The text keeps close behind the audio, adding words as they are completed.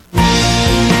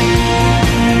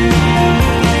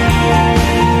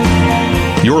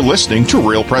for listening to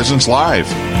Real Presence Live.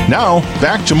 Now,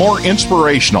 back to more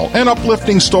inspirational and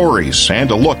uplifting stories and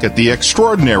a look at the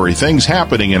extraordinary things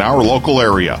happening in our local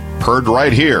area. Heard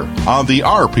right here on the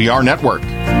RPR Network.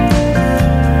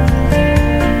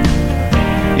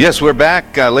 Yes, we're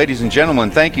back, ladies and gentlemen.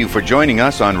 Thank you for joining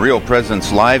us on Real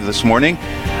Presence Live this morning.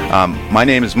 My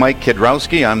name is Mike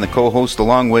Kidrowski. I'm the co-host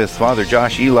along with Father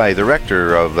Josh Eli, the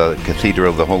rector of the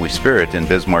Cathedral of the Holy Spirit in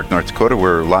Bismarck, North Dakota.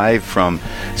 We're live from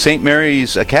St.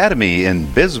 Mary's Academy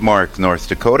in Bismarck, North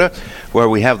Dakota, where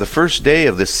we have the first day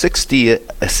of the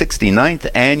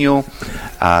 69th annual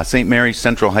St. Mary's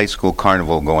Central High School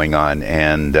Carnival going on.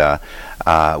 And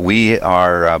we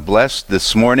are blessed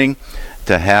this morning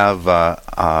to have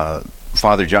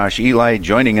Father Josh Eli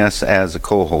joining us as a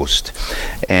co-host.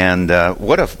 And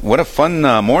what a fun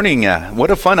morning, what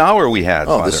a fun hour we had.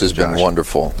 Oh, Father this has Josh. been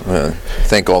wonderful.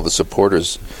 Thank all the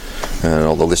supporters and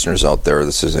all the listeners out there.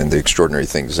 This is the extraordinary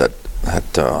things that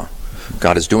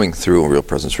God is doing through Real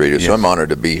Presence Radio. So I'm honored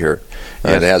to be here.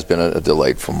 It has been a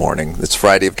delightful morning. It's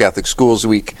Friday of Catholic Schools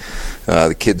Week. Some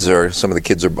of the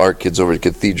kids over at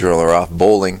Cathedral are off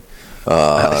bowling.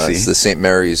 It's the St.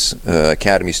 Mary's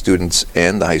Academy students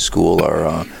and the high school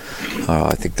are,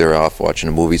 I think they're off watching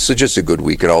a movie. So just a good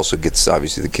week. It also gets,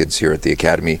 obviously, the kids here at the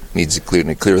Academy needs to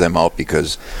clear them out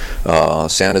because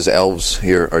Santa's elves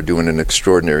here are doing an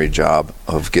extraordinary job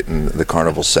of getting the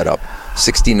carnival set up.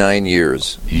 69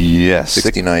 years. Yes.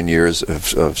 69 years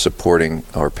of supporting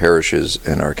our parishes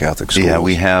and our Catholic schools. Yeah,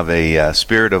 we have a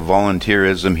spirit of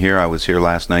volunteerism here. I was here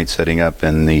last night setting up,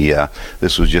 and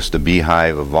this was just a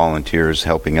beehive of volunteers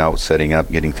helping out, setting up,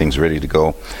 getting things ready to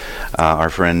go. Our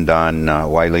friend Don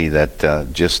Wiley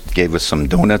that just gave us some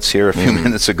donuts here a few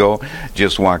minutes ago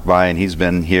just walked by, and he's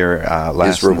been here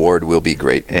last His reward will be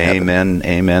great. Amen.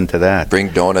 Amen to that.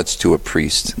 Bring donuts to a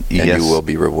priest, and you will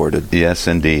be rewarded. Yes,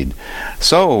 indeed.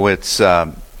 So it's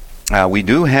we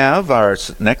do have our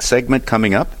next segment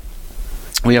coming up.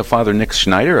 We have Father Nick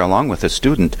Schneider along with a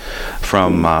student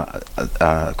from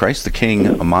Christ the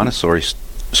King Montessori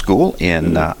School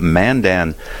in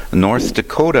Mandan, North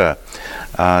Dakota.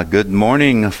 Good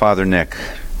morning, Father Nick.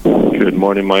 Good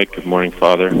morning, Mike. Good morning,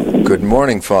 Father. Good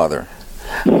morning, Father.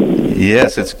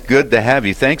 Yes, it's good to have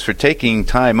you. Thanks for taking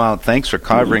time out. Thanks for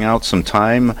carving out some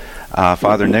time,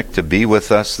 Father Nick, to be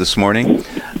with us this morning.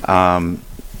 And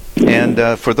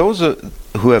for those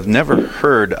who have never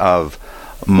heard of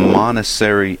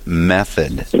Montessori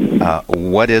method,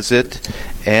 what is it?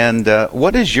 And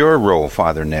what is your role,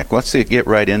 Father Nick? Let's get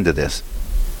right into this.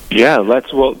 Yeah,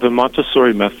 the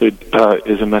Montessori method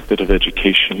is a method of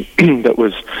education that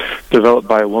was developed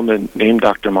by a woman named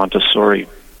Dr. Montessori.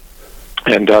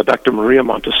 And Dr. Maria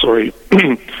Montessori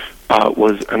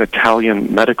was an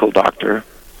Italian medical doctor.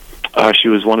 She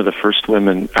was one of the first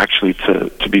women, actually, to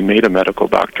be made a medical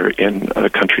doctor in the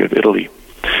country of Italy.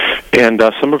 And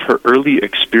some of her early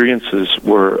experiences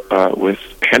were with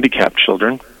handicapped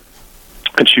children.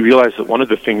 And she realized that one of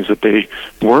the things that they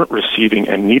weren't receiving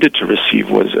and needed to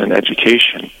receive was an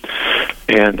education.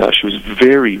 And she was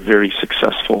very, very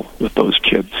successful with those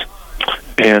kids.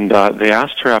 And they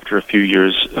asked her after a few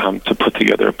years to put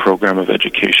together a program of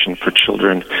education for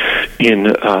children in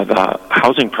the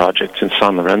housing projects in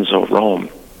San Lorenzo, Rome.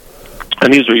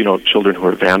 And these were, children who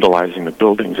were vandalizing the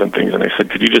buildings and things. And they said,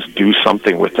 could you just do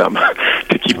something with them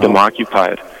to keep them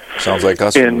occupied? Sounds like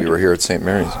us when we were here at St.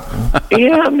 Mary's.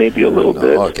 Yeah, maybe a little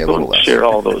bit. Okay, a little less. Share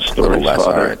all those stories, a little less,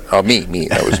 Father. all right. Oh, me.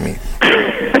 That was me.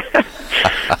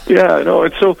 Yeah, no,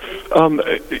 and so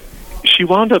she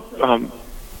wound up,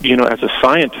 as a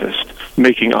scientist,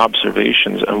 making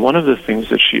observations, and one of the things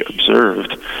that she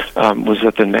observed was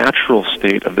that the natural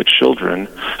state of the children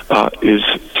is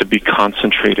to be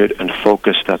concentrated and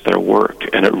focused at their work,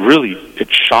 and it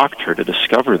shocked her to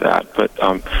discover that, but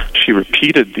she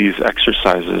repeated these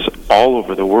exercises all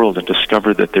over the world and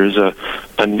discovered that there's a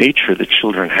nature that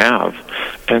children have,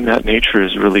 and that nature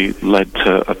has really led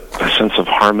to a sense of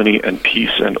harmony and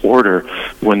peace and order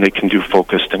when they can do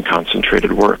focused and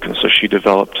concentrated work. And so she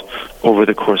developed, over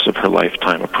the course of her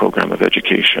lifetime, a program of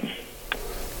education.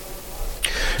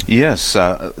 Yes,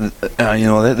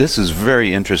 this is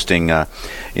very interesting.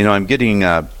 I'm getting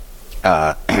I'm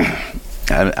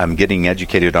getting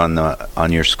educated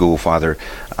on your school, Father.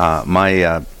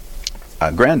 My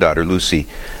granddaughter Lucy,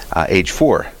 age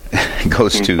 4,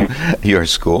 goes to your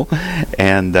school,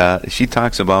 and she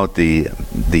talks about the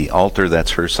altar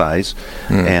that's her size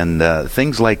and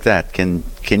things like that. Can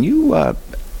you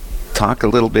talk a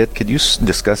little bit? Could you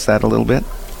discuss that a little bit?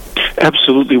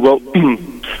 Absolutely. Well,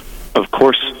 of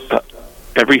course,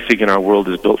 everything in our world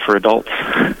is built for adults.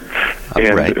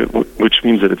 and right. Which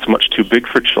means that it's much too big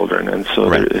for children, and so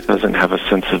Right. it doesn't have a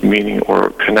sense of meaning or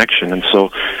connection. And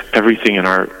so everything in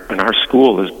our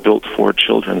school is built for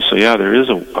children. So yeah, there is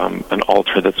an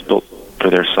altar that's built for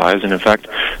their size, and in fact,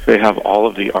 they have all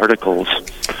of the articles,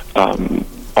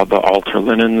 of the altar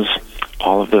linens,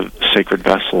 all of the sacred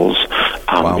vessels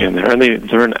Wow. in there, and they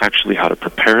learn actually how to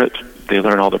prepare it. They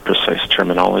learn all the precise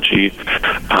terminology.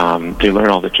 They learn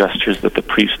all the gestures that the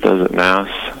priest does at Mass.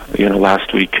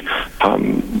 Last week,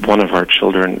 one of our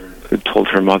children told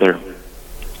her mother,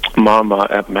 "Mama,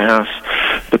 at Mass,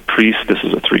 the priest," this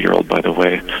is a 3-year-old, by the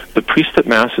way, "the priest at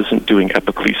Mass isn't doing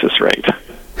epiclesis right."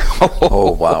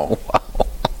 Oh, wow.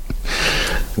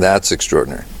 That's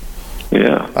extraordinary.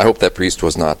 Yeah. I hope that priest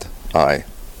was not I.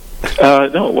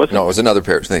 No, it wasn't. No, it was another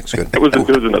parish. Thanks, good. It was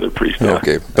another priest. Yeah.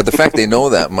 Okay, but the fact they know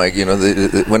that, Mike,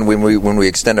 when we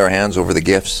extend our hands over the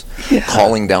gifts,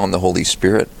 calling down the Holy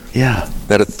Spirit, Yeah.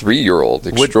 that a 3-year-old,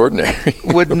 extraordinary.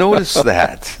 Would notice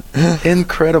that.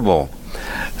 Incredible.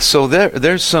 So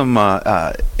there's some,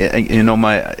 my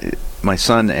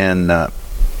son and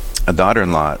a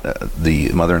daughter-in-law, the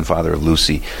mother and father of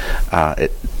Lucy,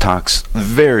 it talks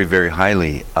very, very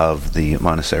highly of the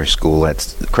Montessori school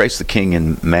at Christ the King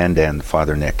in Mandan,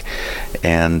 Father Nick.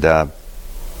 And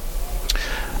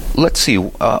let's see,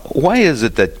 why is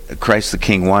it that Christ the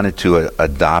King wanted to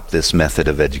adopt this method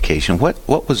of education?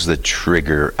 What was the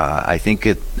trigger? I think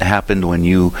it happened when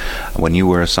you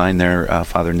were assigned there,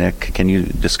 Father Nick. Can you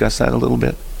discuss that a little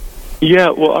bit?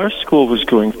 Yeah, well, our school was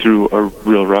going through a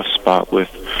real rough spot with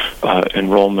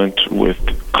enrollment, with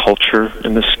culture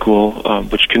in the school,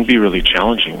 which can be really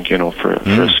challenging, for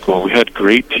a school. We had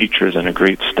great teachers and a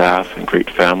great staff and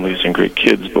great families and great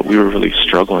kids, but we were really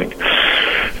struggling.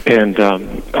 And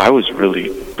I was really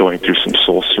going through some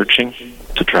soul searching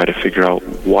to try to figure out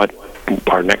what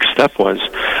our next step was.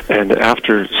 And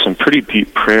after some pretty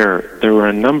deep prayer, there were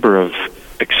a number of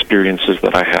experiences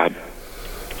that I had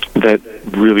that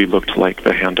really looked like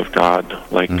the hand of God,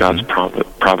 like God's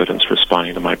providence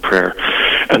responding to my prayer.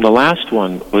 And the last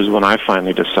one was when I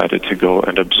finally decided to go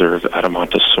and observe at a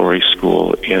Montessori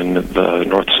school in the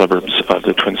north suburbs of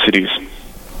the Twin Cities.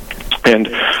 And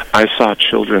I saw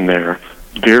children there,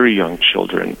 very young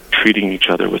children, treating each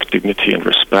other with dignity and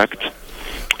respect,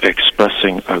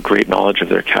 expressing a great knowledge of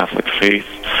their Catholic faith,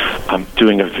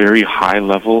 doing a very high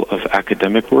level of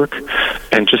academic work,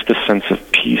 and just a sense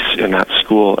of peace in that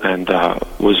school, and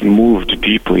was moved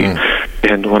deeply.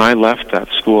 And when I left that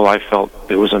school, I felt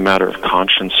it was a matter of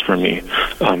conscience for me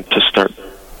to start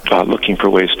looking for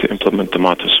ways to implement the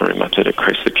Montessori method at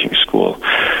Christ the King School.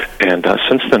 And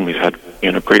since then, we've had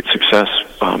great success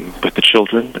with the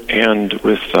children and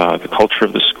with the culture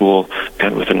of the school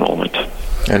and with enrollment.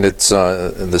 And it's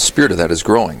the spirit of that is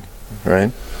growing,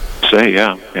 right?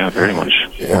 Yeah, very much.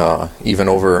 Even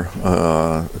over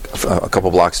a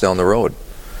couple blocks down the road.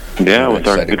 Yeah, with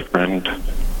our good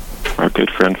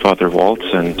friend Father Waltz,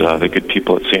 and the good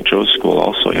people at St. Joe's School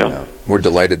also. Yeah. We're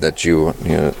delighted that you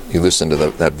listen to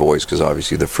that voice, because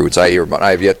obviously the fruits I hear about,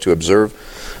 I have yet to observe.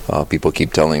 People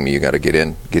keep telling me you got to get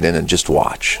in and just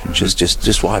watch,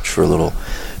 just watch for a little,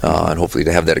 and hopefully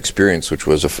to have that experience, which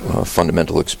was a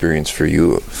fundamental experience for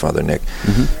you, Father Nick.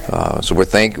 So we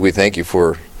thank you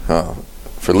for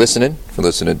listening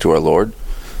to our Lord,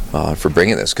 for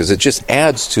bringing this, because it just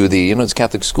adds to the it's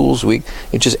Catholic Schools Week.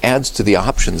 It just adds to the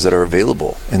options that are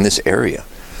available in this area.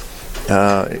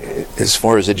 As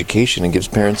far as education, and gives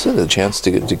parents a chance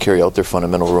to carry out their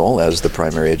fundamental role as the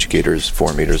primary educators,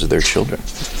 formators of their children.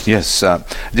 Yes,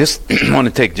 just want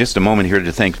to take just a moment here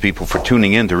to thank people for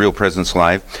tuning in to Real Presence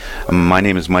Live. My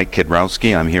name is Mike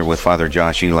Kidrowski. I'm here with Father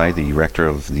Josh Eli, the rector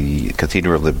of the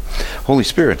Cathedral of the Holy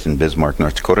Spirit in Bismarck,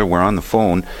 North Dakota. We're on the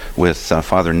phone with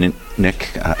Father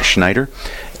Nick Schneider,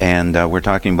 and we're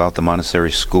talking about the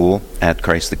Montessori School at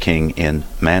Christ the King in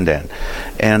Mandan.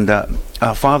 And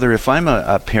Father, if I'm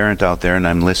a parent out there and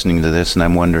I'm listening to this and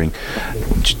I'm wondering,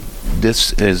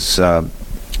 this is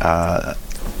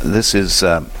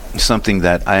something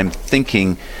that I'm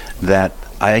thinking that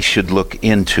I should look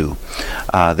into.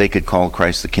 They could call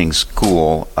Christ the King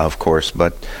School, of course,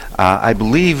 but I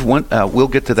believe we'll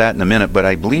get to that in a minute. But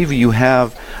I believe you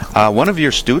have one of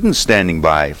your students standing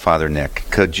by, Father Nick.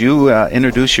 Could you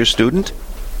introduce your student?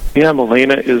 Yeah,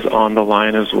 Milena is on the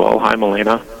line as well. Hi,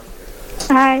 Milena.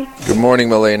 Hi. Good morning,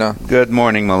 Milena. Good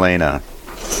morning, Milena.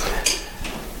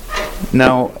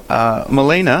 Now,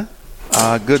 Milena,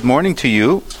 good morning to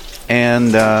you.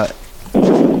 And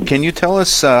can you tell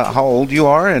us how old you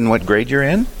are and what grade you're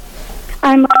in?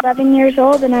 I'm 11 years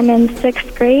old and I'm in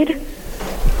 6th grade.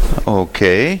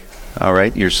 Okay. All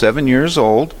right. You're 7 years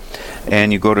old.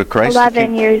 And you go to Christ?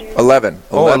 11 years. 11.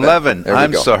 Oh, 11.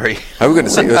 I'm sorry. I was going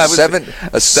to say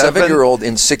a 7-year-old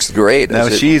in 6th grade. Now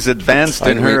she's advanced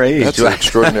in her age. That's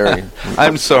extraordinary.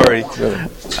 I'm sorry.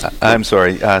 I'm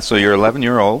sorry. So you're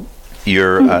 11-year-old.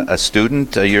 You're a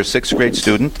student. You're a 6th grade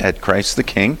student at Christ the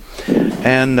King.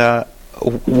 And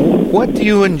what do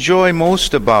you enjoy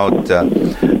most about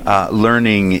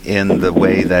learning in the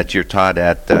way that you're taught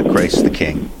at Christ the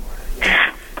King?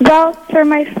 Well, for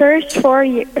my first 4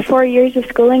 years of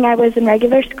schooling, I was in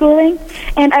regular schooling,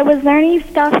 and I was learning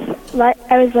stuff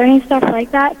like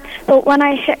that. But when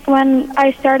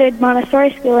I started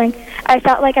Montessori schooling, I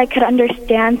felt like I could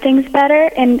understand things better,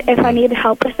 and if I needed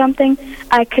help with something,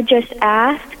 I could just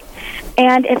ask.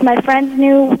 And if my friends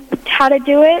knew how to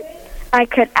do it, I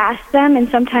could ask them. And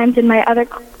sometimes in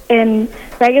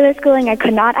regular schooling, I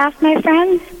could not ask my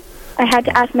friends. I had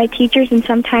to ask my teachers, and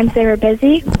sometimes they were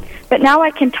busy. But now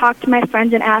I can talk to my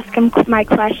friends and ask them my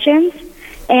questions,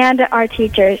 and our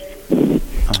teachers.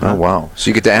 Oh, wow. So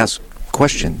you get to ask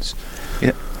questions.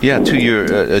 Yeah, to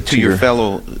your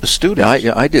fellow students.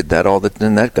 I did that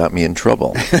and that got me in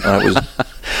trouble. I was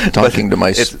talking to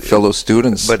my fellow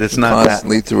students, but it's not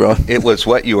constantly throughout. It was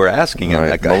what you were asking. All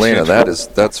right, Milena,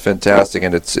 that's fantastic,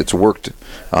 and it's worked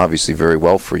obviously very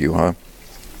well for you, huh?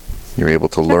 You're able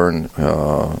to learn,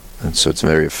 and so it's a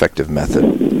very effective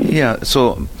method. Yeah.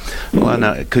 So,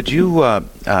 Milena, could you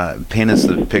paint us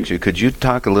the picture? Could you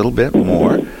talk a little bit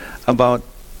more about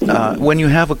when you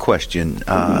have a question?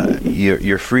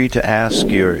 You're free to ask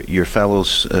your fellow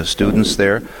students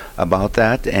there about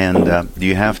that, and do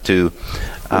you have to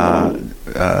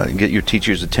get your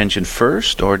teacher's attention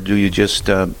first, or do you just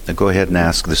go ahead and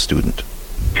ask the student?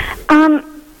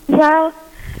 Well,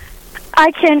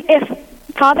 I can, if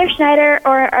Father Schneider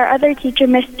or our other teacher,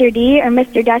 Mr. D or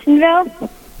Mr. Dessonville,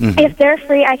 if they're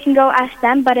free, I can go ask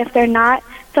them. But if they're not,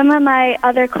 some of my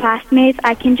other classmates,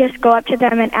 I can just go up to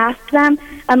them and ask them,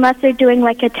 unless they're doing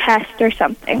like a test or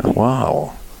something.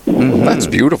 Wow. That's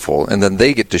beautiful. And then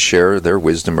they get to share their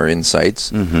wisdom or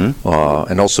insights,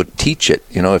 and also teach it.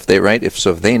 You know, if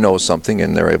they know something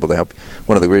and they're able to help.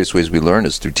 One of the greatest ways we learn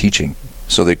is through teaching.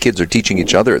 So the kids are teaching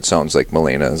each other, it sounds like,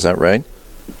 Milena. Is that right?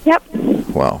 Yep.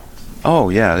 Wow. Oh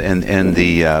yeah, and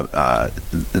the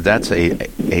that's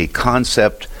a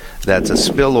concept that's a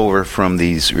spillover from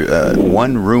these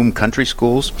one-room country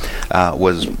schools.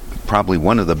 Was probably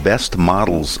one of the best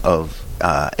models of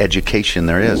education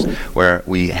there is, where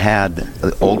we had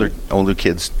older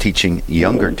kids teaching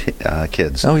younger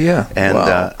kids. Oh yeah, and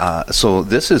wow. So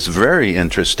this is very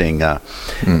interesting,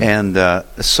 and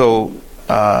so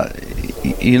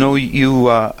you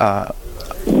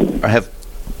have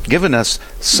given us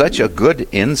such a good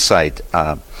insight,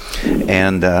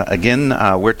 and again,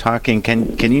 we're talking.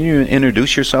 Can you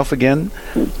introduce yourself again?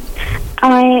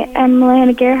 I am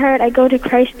Milena Gerhardt. I go to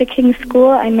Christ the King School.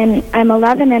 I'm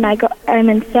 11, and I'm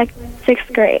in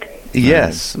 6th grade.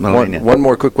 Yes, Milena. One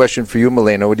more quick question for you,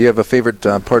 Milena. Would you have a favorite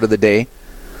part of the day?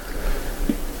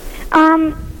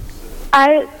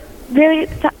 I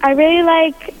really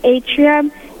like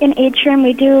Atrium. In Atrium,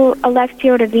 we do a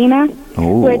Lectio Divina,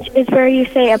 which is where you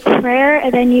say a prayer,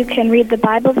 and then you can read the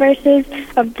Bible verses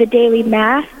of the daily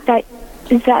Mass that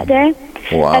is that day.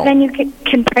 Wow. And then you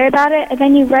can pray about it, and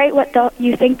then you write what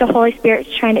you think the Holy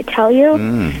Spirit's trying to tell you.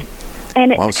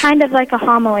 And it's kind of like a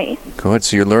homily. Good.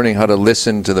 So you're learning how to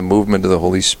listen to the movement of the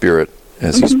Holy Spirit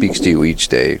as He speaks to you each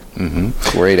day.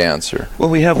 Great answer. Well,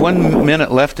 we have 1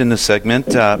 minute left in the segment.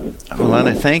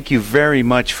 Milena, thank you very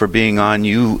much for being on.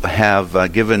 You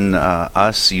have given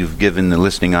you've given the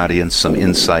listening audience some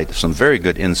insight, some very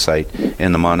good insight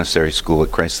in the Montessori School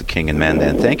at Christ the King in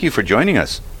Mandan. Thank you for joining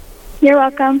us. You're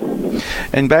welcome.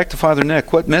 And back to Father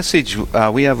Nick. What message,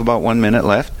 we have about 1 minute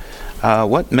left,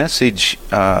 what message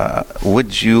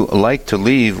would you like to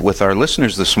leave with our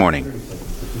listeners this morning?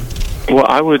 Well,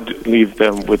 I would leave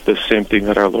them with the same thing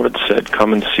that our Lord said.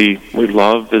 Come and see. We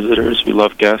love visitors. We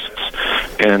love guests.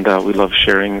 And we love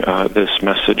sharing this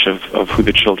message of who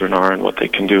the children are and what they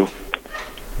can do.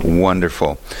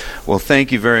 Wonderful. Well,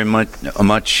 thank you very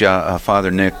much,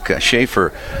 Father Nick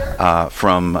Schaefer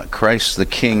from Christ the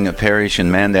King Parish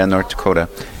in Mandan, North Dakota.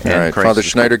 All right, Father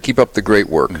Schneider, keep up the great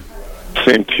work.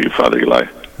 Same to you, Father Eli.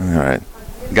 All right.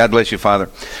 God bless you, Father.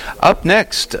 Up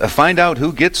next, find out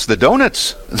who gets the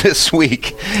donuts this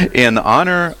week in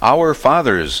Honor Our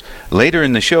Fathers. Later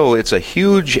in the show, it's a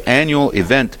huge annual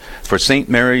event for St.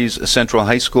 Mary's Central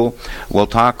High School. We'll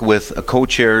talk with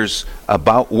co-chairs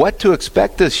about what to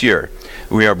expect this year.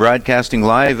 We are broadcasting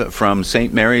live from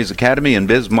St. Mary's Academy in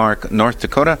Bismarck, North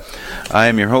Dakota. I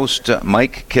am your host,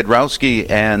 Mike Kidrowski,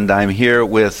 and I'm here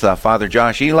with Father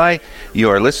Josh Eli. You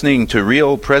are listening to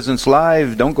Real Presence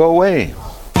Live. Don't go away.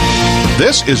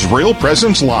 This is Real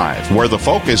Presence Live, where the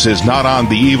focus is not on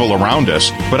the evil around us,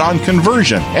 but on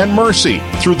conversion and mercy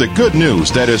through the good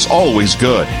news that is always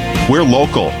good. We're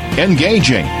local,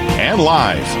 engaging, and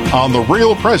live on the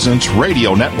Real Presence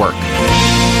Radio Network.